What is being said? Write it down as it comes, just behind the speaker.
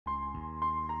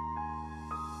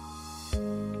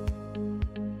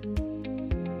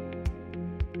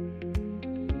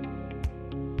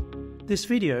This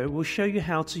video will show you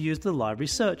how to use the library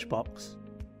search box.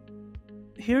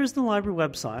 Here is the library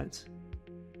website,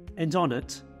 and on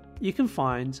it you can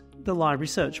find the library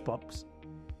search box.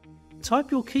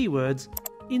 Type your keywords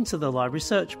into the library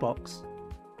search box.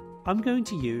 I'm going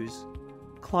to use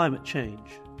climate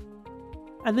change,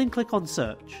 and then click on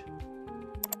search.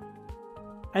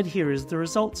 And here is the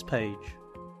results page.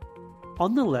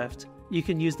 On the left, you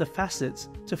can use the facets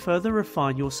to further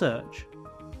refine your search.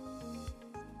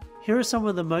 Here are some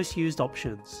of the most used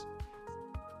options.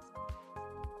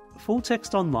 Full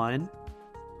text online.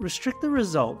 Restrict the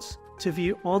results to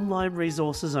view online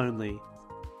resources only.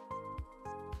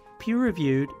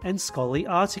 Peer-reviewed and scholarly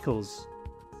articles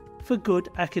for good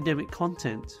academic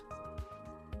content.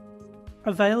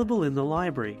 Available in the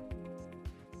library.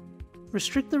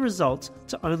 Restrict the results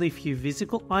to only few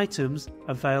physical items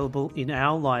available in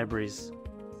our libraries.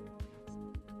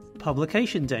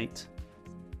 Publication date.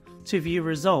 To view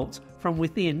results from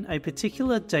within a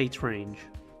particular date range.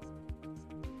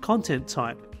 Content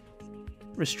type.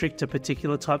 Restrict to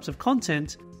particular types of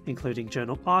content, including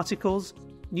journal articles,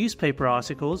 newspaper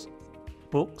articles,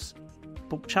 books,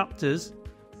 book chapters,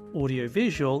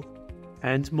 audiovisual,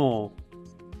 and more.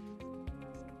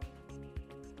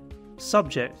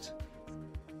 Subject.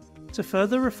 To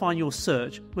further refine your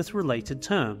search with related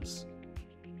terms.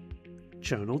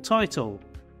 Journal title.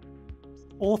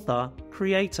 Author,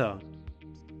 creator.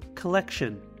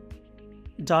 Collection.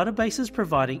 Databases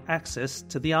providing access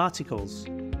to the articles.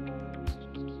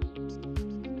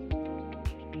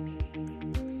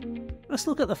 Let's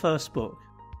look at the first book.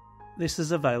 This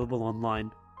is available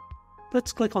online.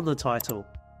 Let's click on the title.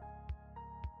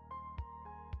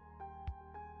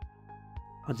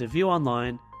 Under View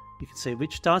Online, you can see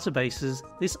which databases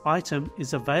this item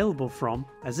is available from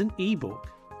as an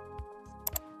ebook.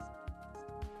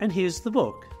 And here's the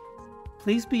book.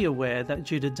 Please be aware that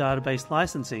due to database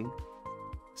licensing,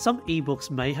 some ebooks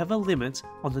may have a limit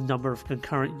on the number of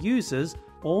concurrent users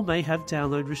or may have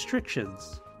download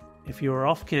restrictions. If you are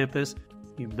off campus,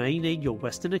 you may need your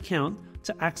Western account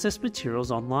to access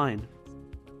materials online.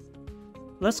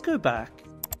 Let's go back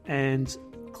and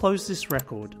close this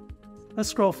record. Let's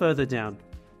scroll further down.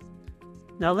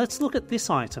 Now let's look at this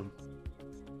item.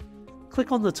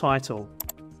 Click on the title.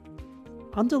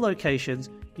 Under Locations,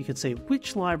 you can see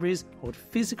which libraries hold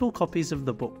physical copies of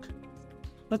the book.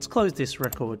 Let's close this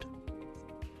record.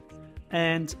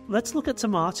 And let's look at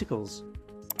some articles.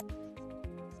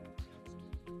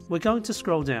 We're going to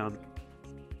scroll down.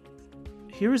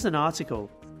 Here is an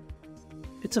article.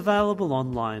 It's available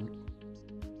online.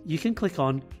 You can click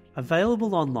on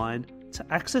Available Online to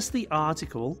access the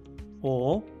article,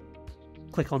 or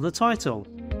click on the title.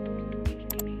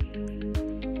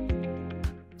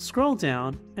 Scroll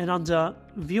down, and under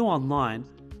View Online,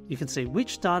 you can see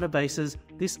which databases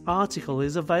this article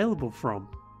is available from.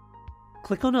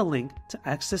 Click on a link to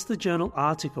access the journal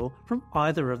article from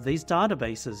either of these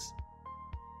databases.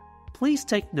 Please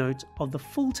take note of the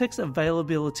full text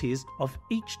availabilities of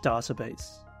each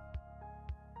database.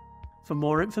 For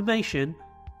more information,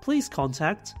 please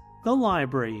contact the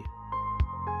library.